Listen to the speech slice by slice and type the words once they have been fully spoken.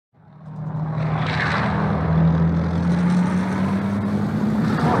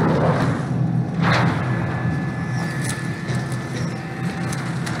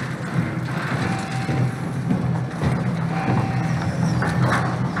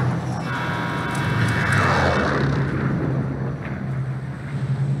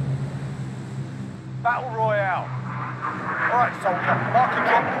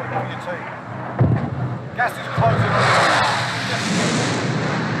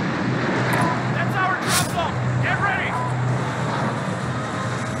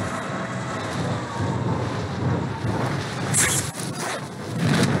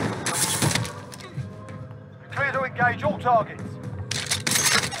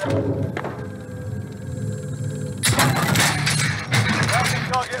Bounty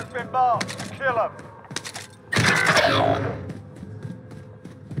target has been marked. Kill him.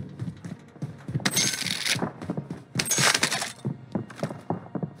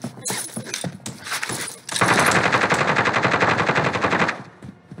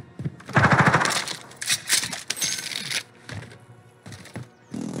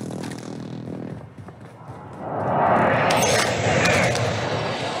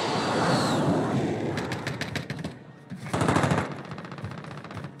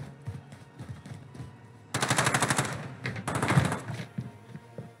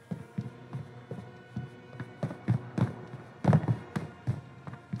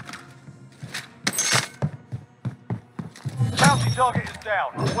 Bounty target is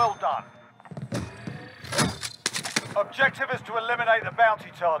down. Well done. Objective is to eliminate the bounty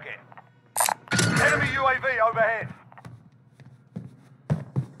target. Enemy UAV overhead.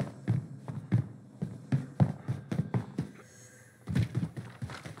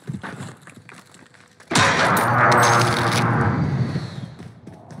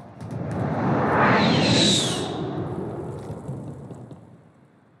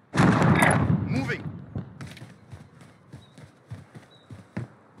 Moving.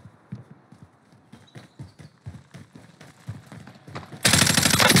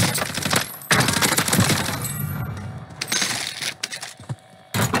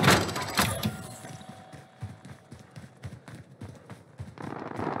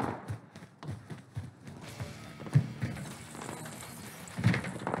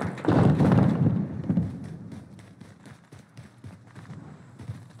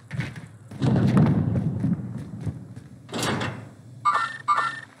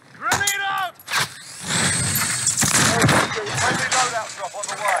 Friendly loadout drop on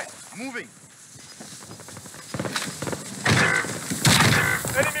the way. Moving.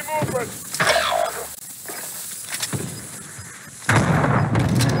 Enemy movement.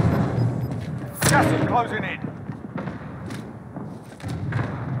 Gas is closing in.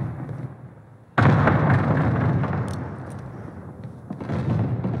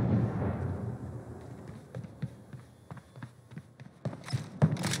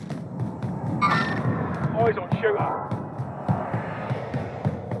 Eyes on shooter.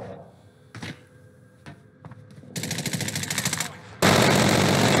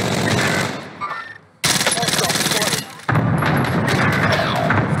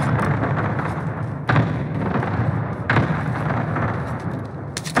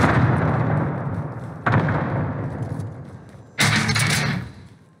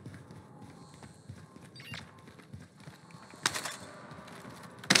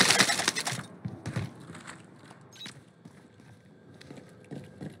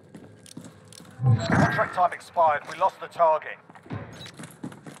 Contract time expired. We lost the target.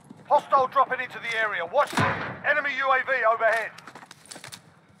 Hostile dropping into the area. Watch them. Enemy UAV overhead.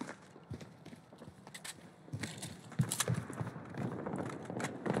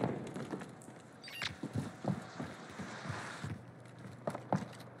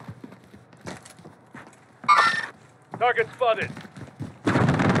 Target spotted.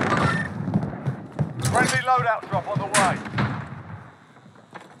 Friendly loadout drop on the way.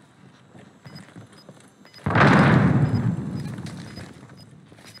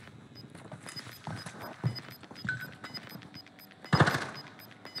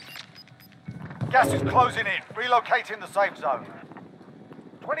 Gas is closing in. Relocating the safe zone.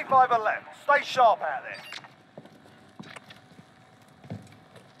 25 are left. Stay sharp out there.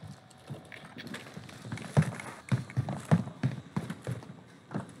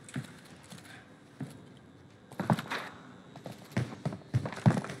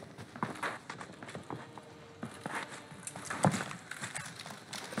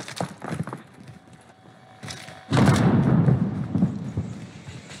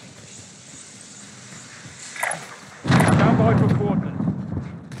 Stand by for coordinates.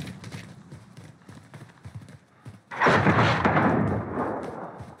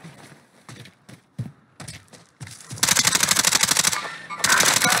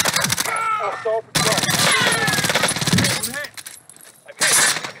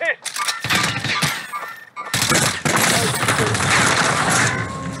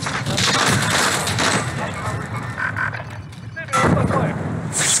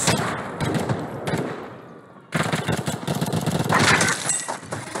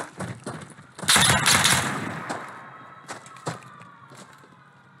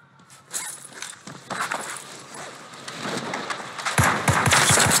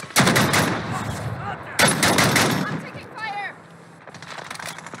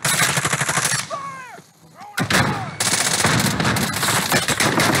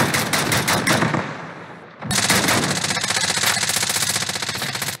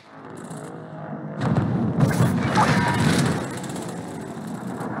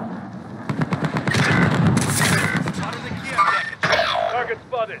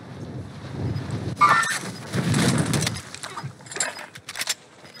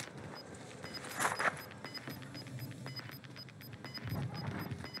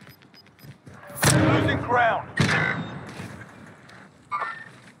 Losing ground.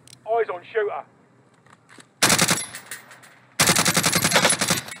 Eyes on shooter.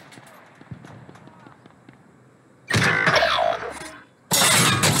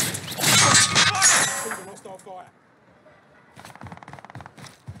 Hostile fire.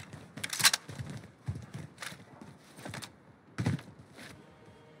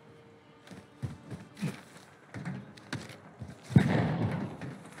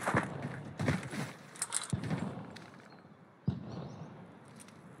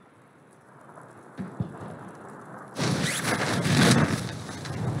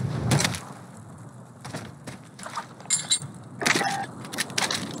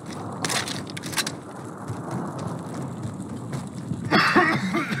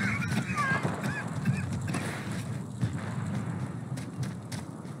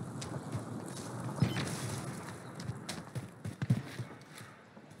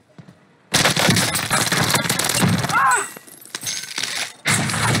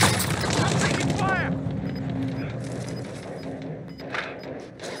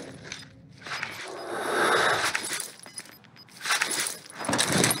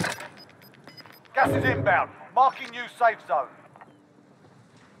 Gas is inbound. Marking new safe zone.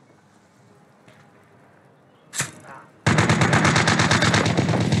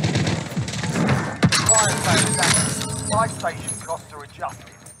 Fire station damage. Fire station costs are adjusted.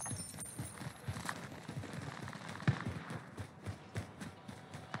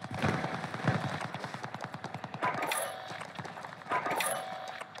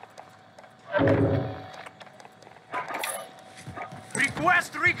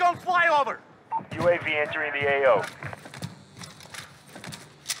 Request recon flyover! UAV entering the AO.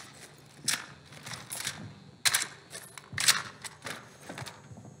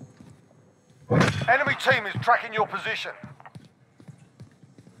 Enemy team is tracking your position.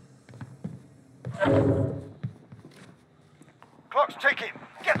 Clock's ticking.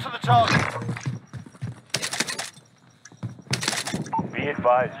 Get to the target. Be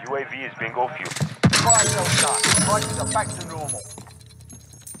advised, UAV is bingo fuel. Fire cell done. Prices are back to normal.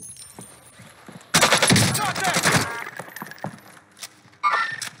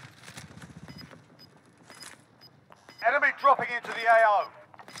 Enemy dropping into the AO.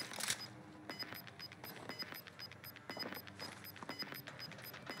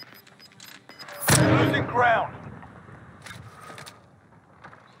 Losing ground.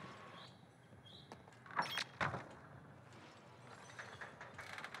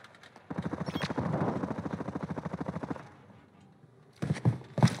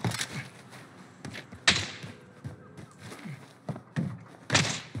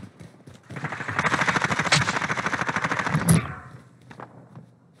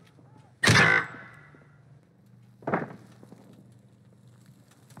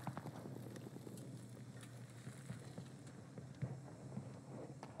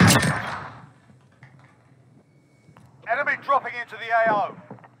 Enemy dropping into the AO.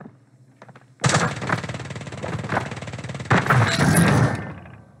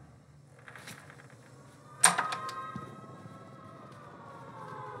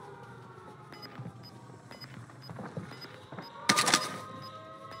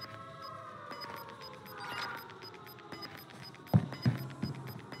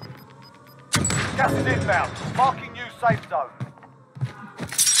 Gas is inbound. Marking new safe zone.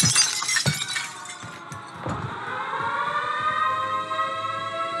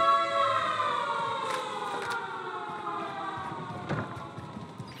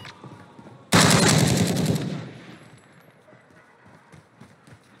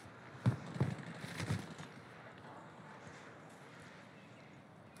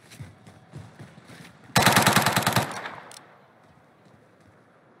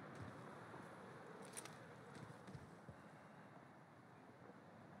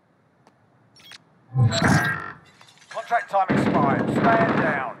 Contract time expired. Stand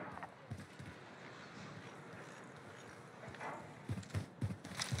down.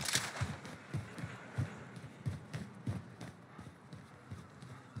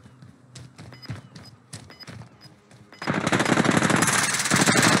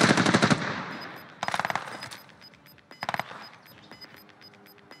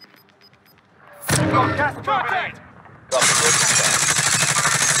 Got gas moving in.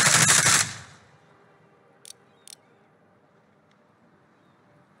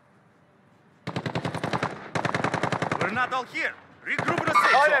 We're not all here. Regroup in the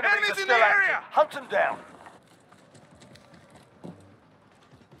safe Nine zone. enemies Enemies are in still the active. area! Hunt them down.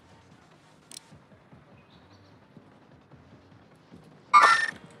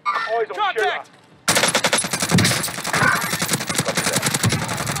 Eyes on Contact! shooter. Copy that.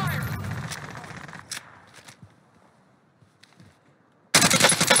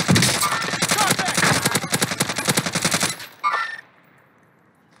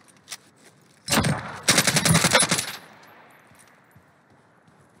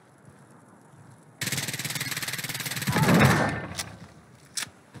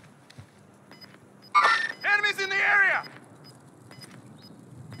 Enemies in the area!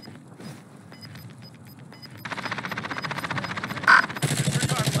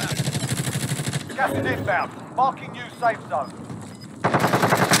 Gas is inbound. Marking new safe zone.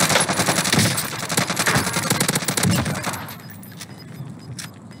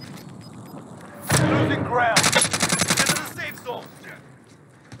 Losing ground. Get to the safe zone!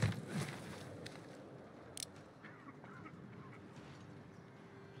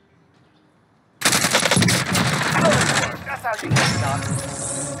 That's how you get it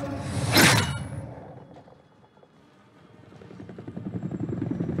done.